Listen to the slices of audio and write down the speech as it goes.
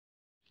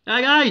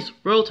Hi guys,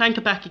 Royal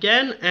Tanker back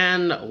again,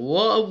 and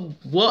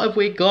what have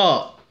we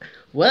got?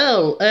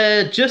 Well,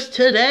 just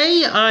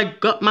today I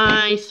got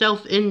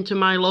myself into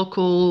my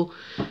local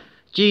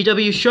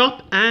GW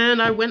shop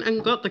and I went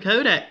and got the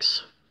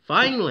codex.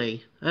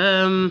 Finally.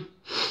 Well,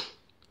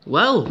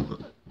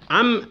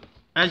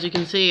 as you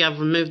can see,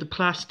 I've removed the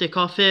plastic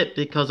off it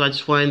because I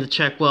just wanted to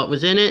check what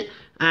was in it.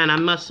 And I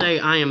must say,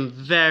 I am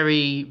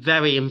very,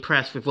 very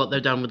impressed with what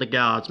they've done with the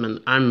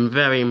guardsmen. I'm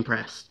very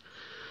impressed.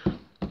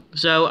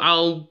 So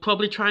I'll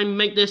probably try and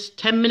make this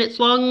 10 minutes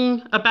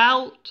long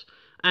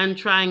and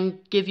try and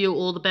give you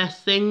all the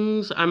best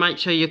things. I might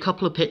show you a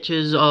couple of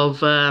pictures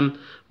of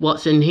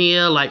what's in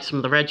here, like some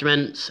of the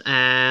regiments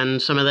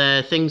and some of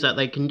the things that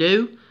they can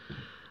do.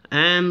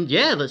 And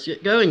yeah, let's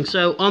get going.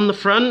 So on the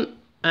front,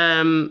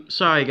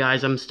 sorry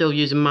guys, I'm still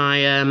using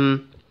my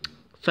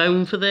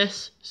phone for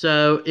this,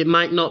 so it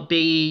might not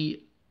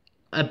be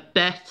a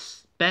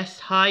best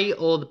height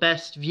or the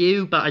best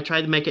view, but I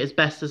try to make it as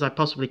best as I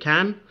possibly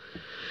can.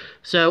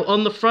 So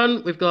on the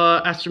front, we've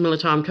got Astra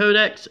Militarum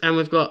codex, and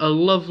we've got a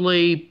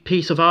lovely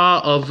piece of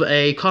art of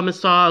a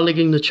commissar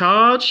leading the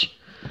charge.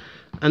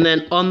 And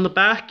then on the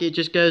back, it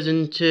just goes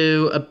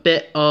into a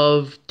bit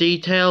of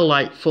detail,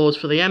 like forwards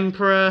for the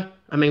Emperor,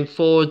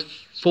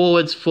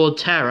 forwards for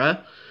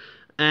Terror,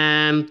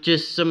 and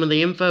just some of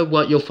the info,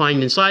 what you'll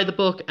find inside the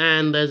book,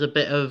 and there's a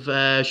bit of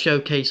a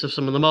showcase of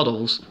some of the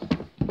models.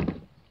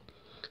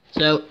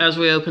 So as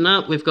we open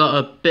up, we've got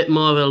a bit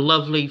more of a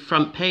lovely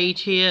front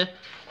page here.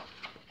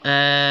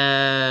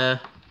 There's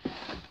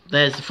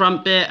the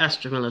front bit,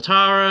 Astra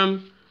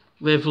Militarum,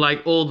 with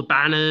like all the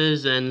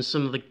banners and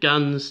some of the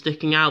guns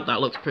sticking out. That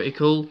looks pretty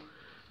cool.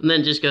 And then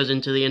it just goes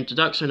into the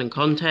introduction and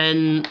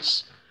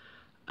contents.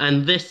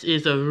 And this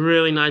is a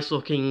really nice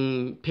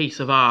looking piece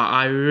of art.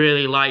 I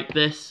really like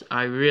this,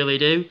 I really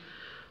do.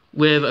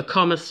 With a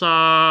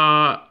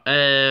commissar,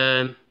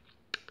 I'm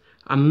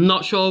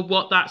not sure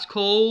what that's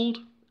called.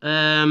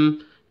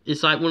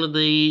 It's like one of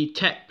the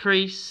tech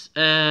priests,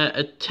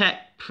 a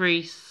tech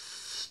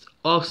priest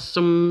or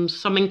something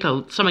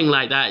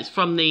like that. It's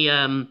from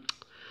the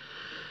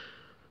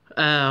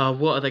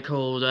what are they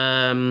called?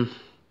 The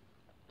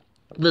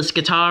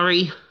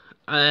Scutari.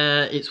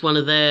 It's one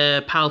of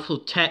their powerful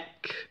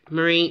tech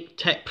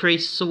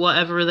priests or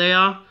whatever they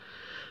are.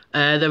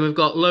 Then we've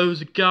got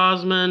loads of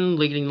guardsmen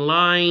leading the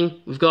line.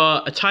 We've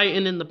got a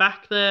titan in the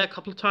back there, a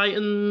couple of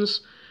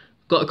titans.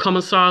 Got a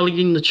commissar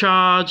leading the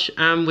charge,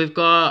 and we've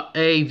got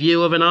a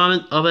view of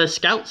a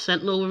scout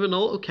sentinel with an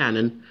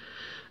autocannon.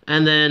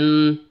 And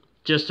then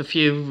just a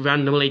few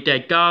randomly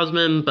dead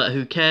guardsmen, but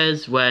who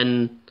cares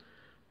when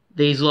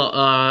these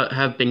lot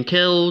have been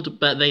killed,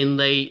 but then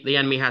the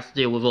enemy has to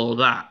deal with all of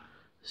that.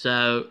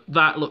 So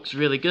that looks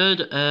really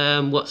good.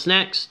 What's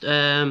next?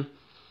 The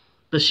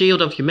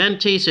Shield of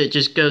Humanity, so it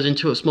just goes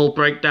into a small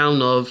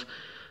breakdown of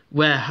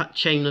where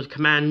chain of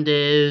command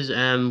is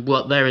and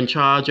what they're in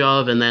charge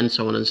of, and then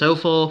so on and so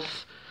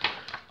forth.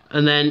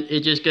 And then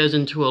it just goes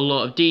into a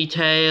lot of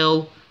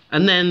detail.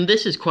 And then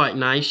this is quite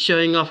nice,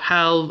 showing off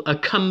how a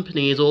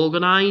company is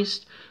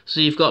organised. So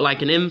you've got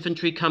like an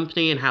infantry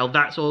company and how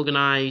that's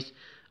organised.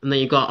 And then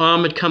you've got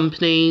armoured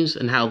companies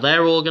and how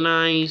they're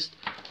organised.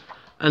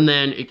 And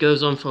then it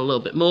goes on for a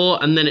little bit more.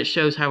 And then it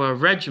shows how a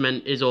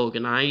regiment is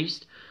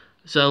organised.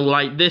 So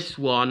like this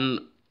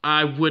one,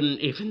 I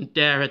wouldn't even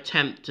dare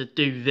attempt to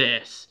do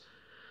this.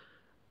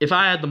 If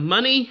I had the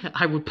money,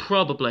 I would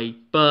probably,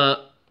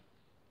 but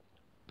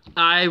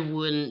I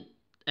wouldn't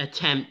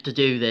attempt to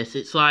do this.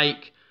 It's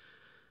like,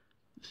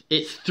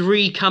 it's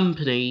 3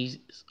 companies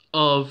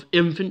of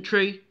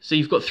infantry. So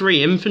you've got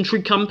 3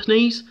 infantry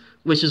companies,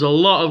 which is a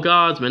lot of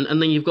guardsmen,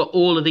 and then you've got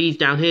all of these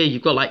down here.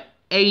 You've got like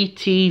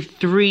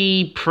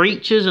 83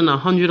 preachers and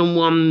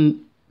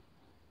 101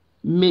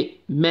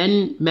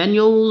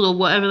 manuals or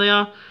whatever they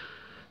are.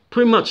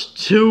 Pretty much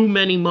too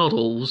many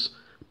models,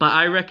 but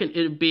I reckon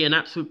it would be an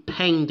absolute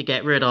pain to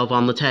get rid of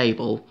on the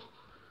table.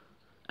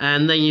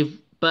 And then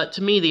but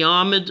to me, the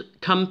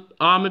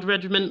armoured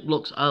regiment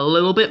looks a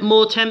little bit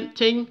more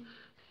tempting,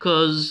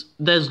 because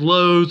there's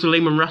loads of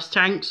Lehman Russ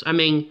tanks. I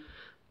mean,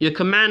 your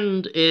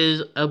command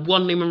is a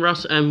 1 Lehman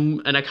Russ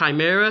and a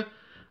Chimera,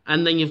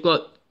 and then you've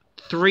got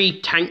 3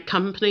 tank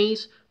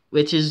companies,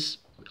 which is,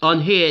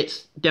 on here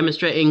it's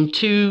demonstrating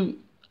 2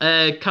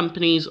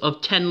 companies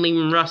of 10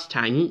 Lehman Russ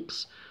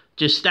tanks,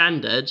 just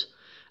standard,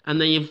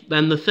 and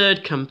then the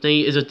third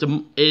company is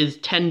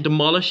 10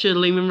 Demolisher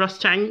Lehman Russ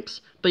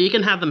tanks, but you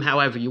can have them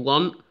however you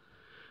want.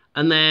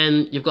 And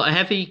then you've got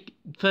a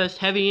first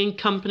heavy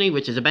company,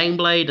 which is a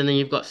Baneblade, and then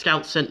you've got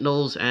Scout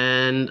Sentinels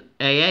and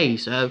AA,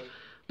 so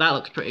that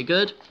looks pretty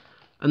good.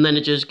 And then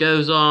it just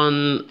goes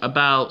on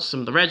about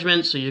some of the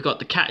regiments. So you've got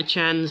the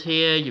Catachans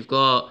here, you've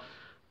got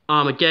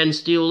Armageddon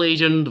Steel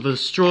Legion, the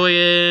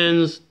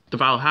Destroyers, the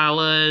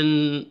Valhalla,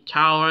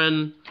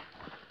 Tauren.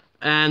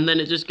 And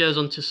then it just goes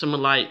on to some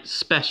like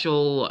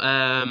special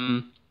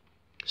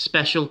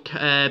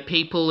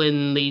people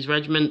in these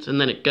regiments,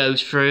 and then it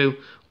goes through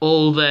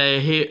all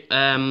the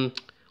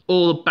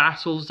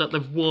battles that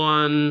they've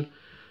won,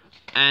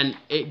 and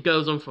it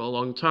goes on for a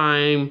long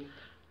time.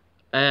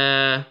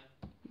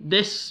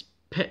 This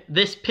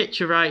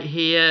picture right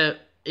here,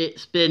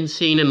 it's been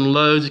seen in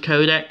loads of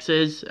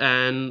codexes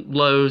and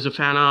loads of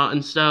fan art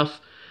and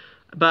stuff,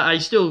 but I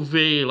still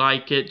really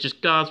like it.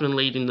 Just Guardsmen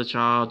leading the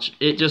charge.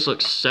 It just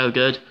looks so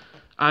good.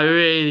 I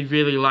really,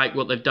 really like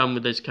what they've done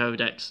with this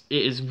codex.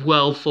 It is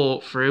well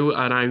thought through,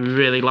 and I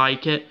really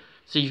like it.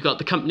 So you've got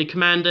the company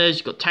commanders,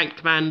 you've got tank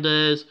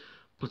commanders,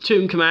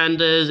 platoon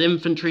commanders,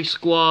 infantry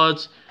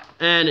squads,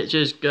 and it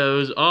just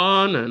goes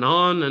on and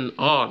on and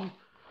on.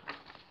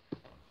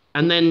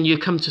 And then you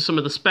come to some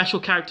of the special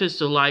characters,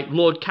 so like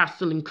Lord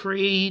Castellan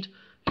Creed,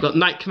 you've got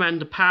Knight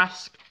Commander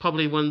Pask,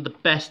 probably one of the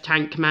best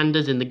tank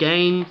commanders in the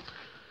game.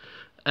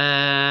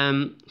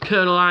 Colonel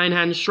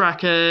Ironhand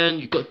Strachan,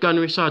 you've got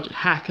Gunnery Sergeant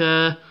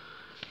Hacker.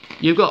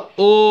 You've got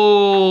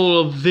all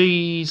of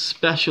these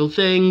special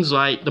things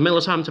like the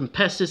Militarum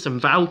Tempestus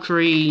and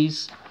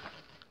Valkyries,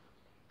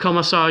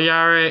 Commissar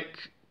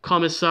Yarrick,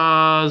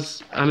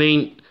 Commissars. I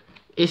mean,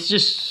 it's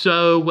just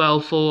so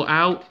well thought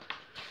out.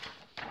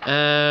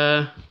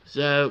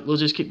 So we'll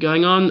just keep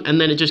going on,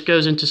 and then it just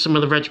goes into some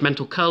of the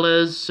regimental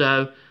colours,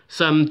 so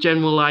some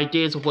general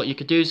ideas of what you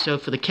could do. So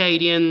for the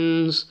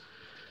Cadians,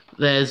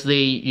 there's the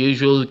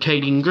usual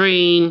Cadian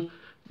green,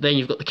 then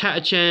you've got the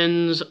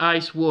Catachans,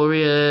 Ice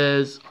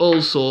Warriors,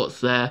 all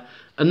sorts there.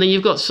 And then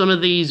you've got some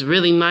of these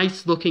really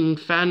nice looking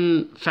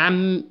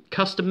fan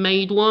custom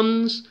made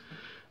ones,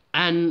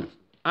 and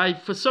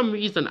for some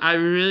reason I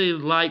really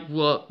like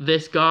what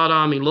this guard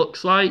army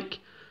looks like.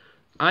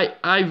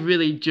 I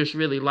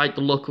really like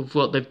the look of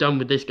what they've done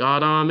with this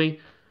guard army.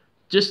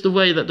 Just the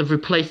way that they've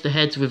replaced the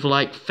heads with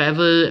like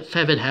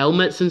feathered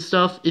helmets and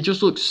stuff. It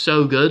just looks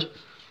so good.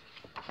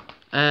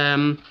 There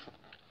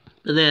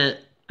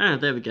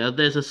we go.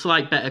 There's a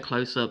slight better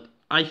close-up.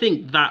 I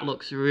think that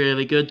looks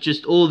really good.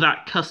 Just all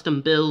that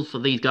custom build for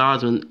these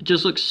guardsmen. It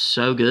just looks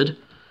so good.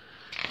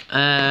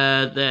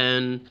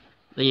 Then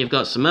you've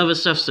got some other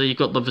stuff. So you've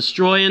got the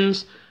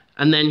Vestroyans.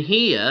 And then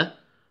here,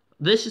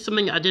 this is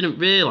something I didn't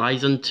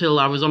realise until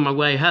I was on my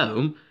way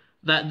home,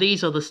 that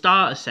these are the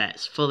starter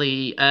sets for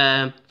the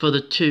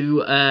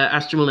two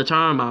Astra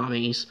Militarum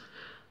armies.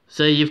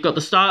 So you've got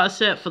the starter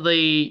set for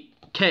the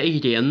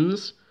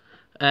Cadians,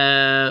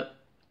 and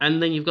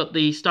then you've got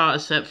the starter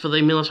set for the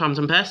Militarum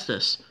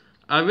Tempestus.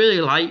 I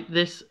really like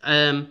this.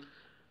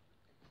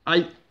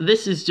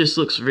 This just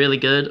looks really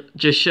good,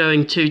 just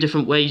showing two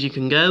different ways you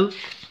can go.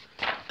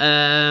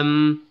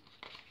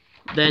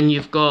 Then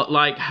you've got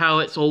like how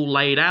it's all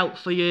laid out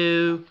for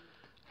you,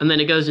 and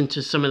then it goes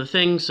into some of the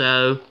things.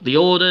 So the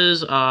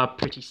orders are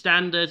pretty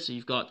standard. So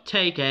you've got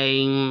take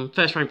aim,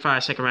 first rank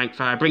fire, second rank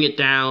fire, bring it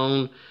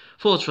down,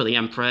 forwards for the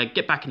Emperor,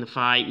 get back in the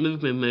fight,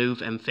 move,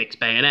 and fix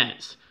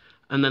bayonets.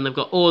 And then they've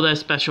got all their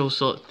special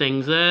sort of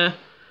things there.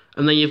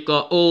 And then you've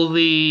got all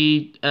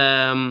the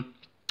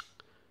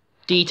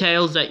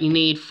details that you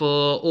need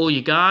for all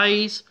your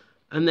guys.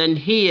 And then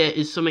here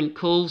is something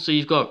cool. So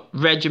you've got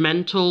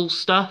regimental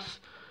stuff.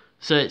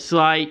 So it's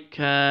like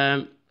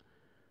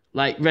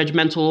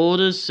regimental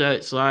orders. So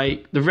it's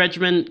like the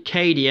regiment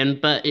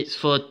Cadian, but it's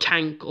for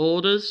tank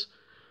orders.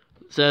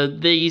 So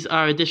these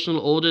are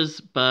additional orders,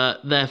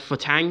 but they're for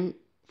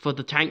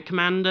the tank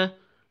commander.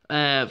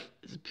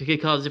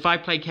 Because if I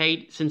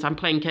play since I'm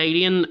playing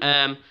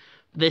Cadian,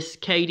 this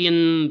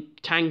Cadian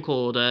tank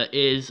order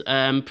is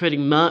pretty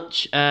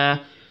much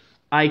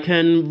I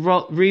can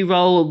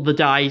re-roll the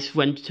dice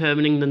when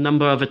determining the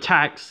number of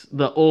attacks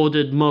the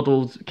ordered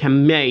models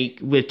can make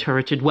with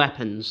turreted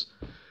weapons.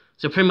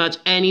 So pretty much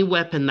any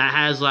weapon that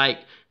has like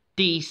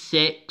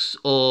D6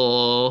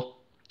 or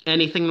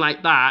anything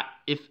like that,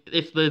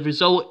 if the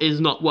result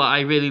is not what I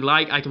really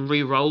like, I can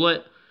re-roll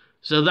it.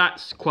 So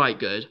that's quite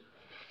good.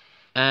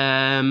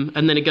 And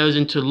then it goes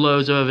into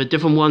loads of other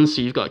different ones.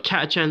 So you've got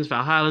Catachans,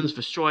 Valhallans,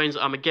 Vestroyans,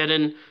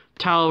 Armageddon,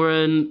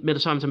 Talron,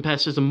 Militarum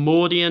Tempestus, and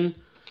Mordian.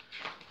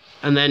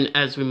 And then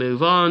as we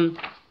move on,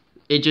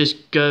 it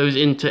just goes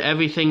into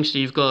everything. So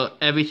you've got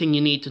everything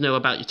you need to know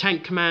about your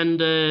tank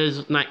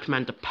commanders, Knight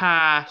Commander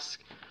Pask,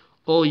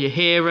 all your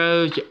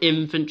heroes, your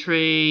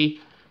infantry,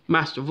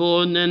 Master of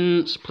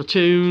Ordnance,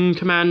 platoon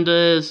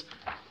commanders.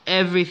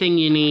 Everything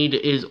you need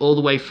is all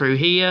the way through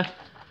here.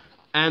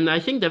 And I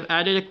think they've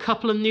added a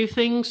couple of new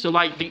things. So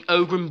like the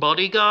Ogren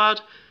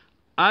Bodyguard.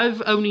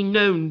 I've only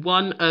known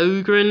one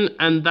Ogren,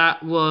 and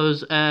that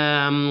was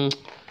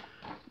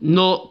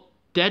not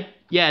Dead.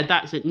 Yeah,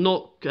 that's it.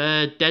 Not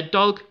Dead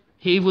Dog.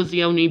 He was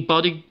the only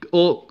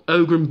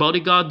Ogren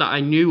Bodyguard that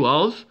I knew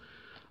of.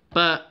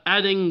 But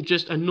adding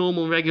just a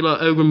normal regular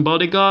Ogren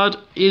Bodyguard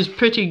is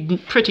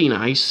pretty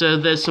nice. So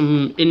there's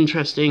some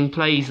interesting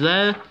plays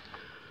there.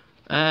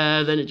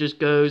 Then it just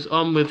goes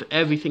on with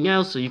everything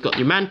else. So you've got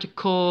your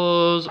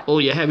Manticores, all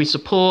your heavy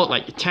support,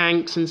 like your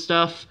tanks and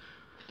stuff.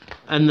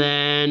 And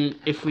then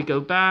if we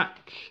go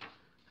back,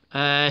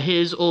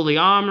 here's all the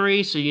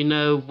armory, so you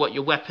know what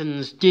your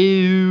weapons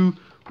do,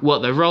 what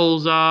their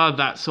roles are,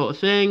 that sort of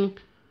thing.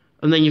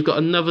 And then you've got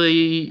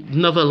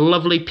another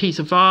lovely piece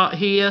of art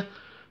here,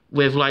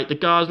 with like the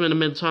Guardsmen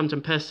and Militarum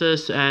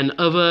Tempestus and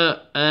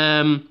other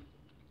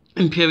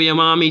Imperium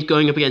armies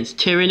going up against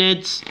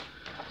Tyranids.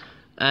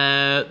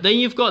 Then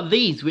you've got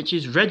these, which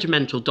is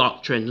regimental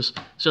doctrines.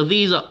 So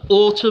these are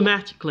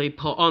automatically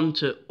put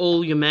onto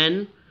all your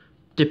men,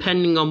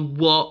 depending on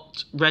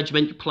what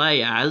regiment you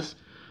play as.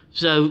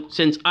 So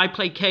since I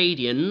play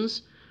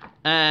Cadians,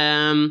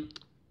 the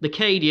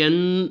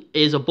Cadian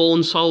is a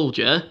born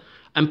soldier,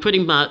 and pretty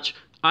much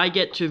I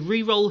get to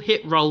reroll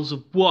hit rolls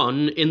of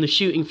 1 in the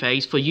shooting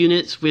phase for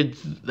units with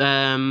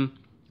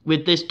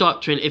this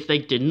doctrine if they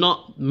did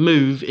not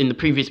move in the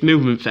previous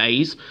movement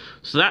phase.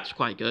 So that's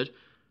quite good.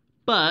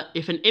 But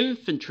if an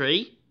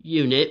infantry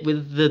unit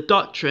with the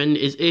doctrine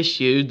is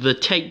issued the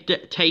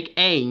take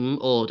aim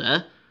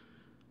order,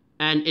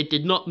 and it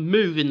did not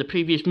move in the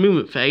previous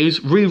movement phase,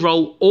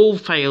 reroll all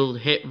failed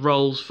hit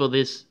rolls for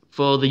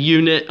the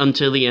unit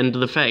until the end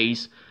of the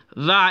phase.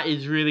 That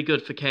is really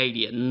good for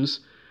Cadians.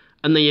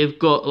 And then you've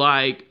got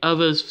like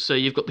others, so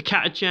you've got the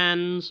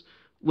Catachans,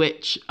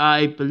 which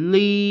I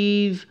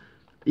believe,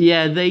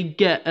 yeah, they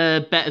get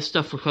better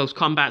stuff for close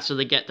combat, so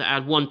they get to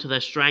add 1 to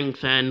their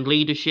strength and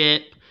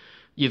leadership.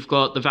 You've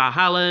got the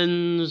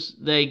Valhallans,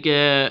 they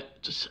get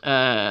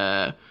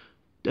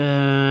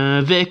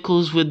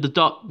vehicles with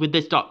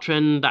this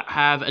doctrine that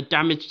have a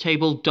damage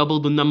table double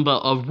the number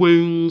of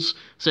wounds,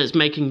 so it's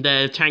making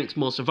their tanks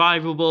more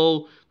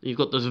survivable. You've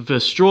got the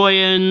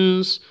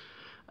Vestroyans,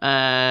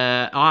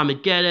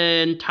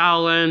 Armageddon,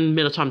 Talon,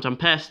 Militarum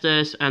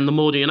Tempestus, and the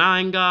Mordian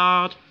Iron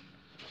Guard.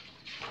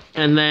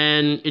 And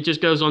then it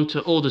just goes on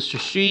to all the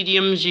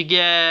Strategiums you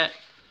get.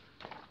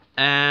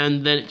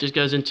 And then it just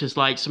goes into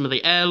like some of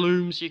the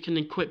heirlooms you can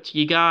equip to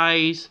you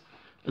guys.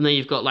 And then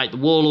you've got like the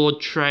warlord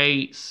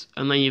traits.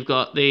 And then you've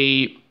got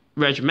the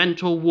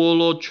regimental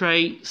warlord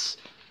traits.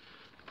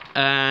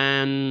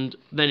 And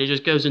then it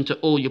just goes into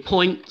all your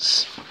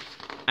points.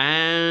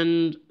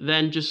 And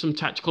then just some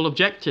tactical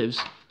objectives.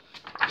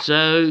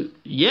 So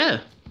yeah,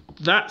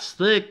 that's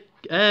the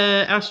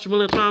Astra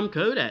Militarum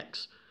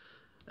codex.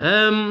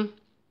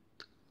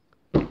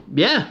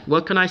 Yeah,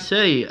 what can I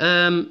say?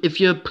 If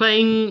you're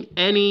playing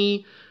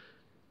any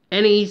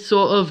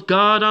sort of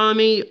guard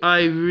army,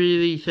 I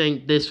really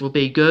think this will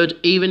be good.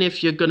 Even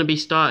if you're going to be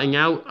starting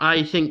out,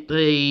 I think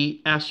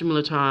the Astra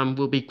Militarum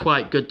will be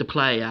quite good to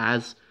play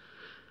as.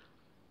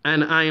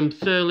 And I am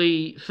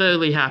thoroughly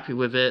happy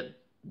with it.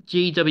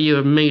 GW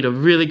have made a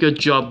really good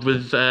job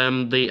with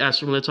the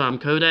Astra Militarum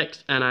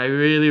codex, and I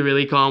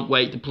really can't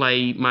wait to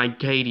play my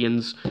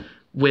Cadians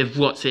with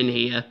what's in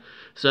here.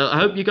 So I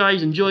hope you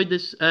guys enjoyed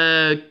this,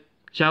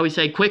 shall we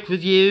say, quick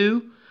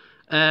review.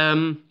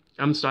 I'm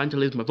starting to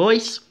lose my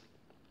voice.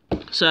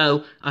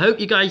 So I hope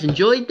you guys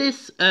enjoyed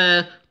this.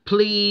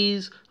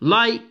 Please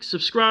like,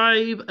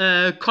 subscribe,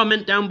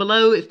 comment down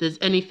below if there's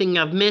anything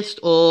I've missed,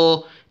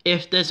 or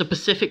if there's a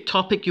specific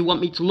topic you want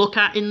me to look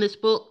at in this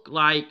book,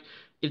 like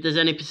if there's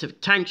any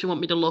specific tanks you want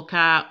me to look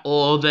at,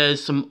 or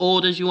there's some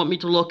orders you want me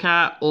to look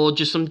at, or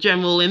just some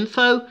general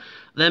info,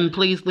 then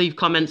please leave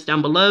comments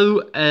down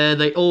below.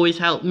 They always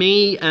help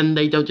me, and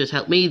they don't just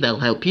help me, they'll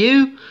help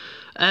you.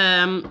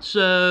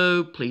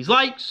 So please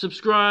like,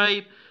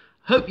 subscribe,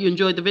 hope you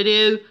enjoyed the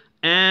video,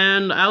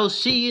 and I'll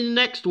see you in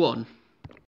the next one.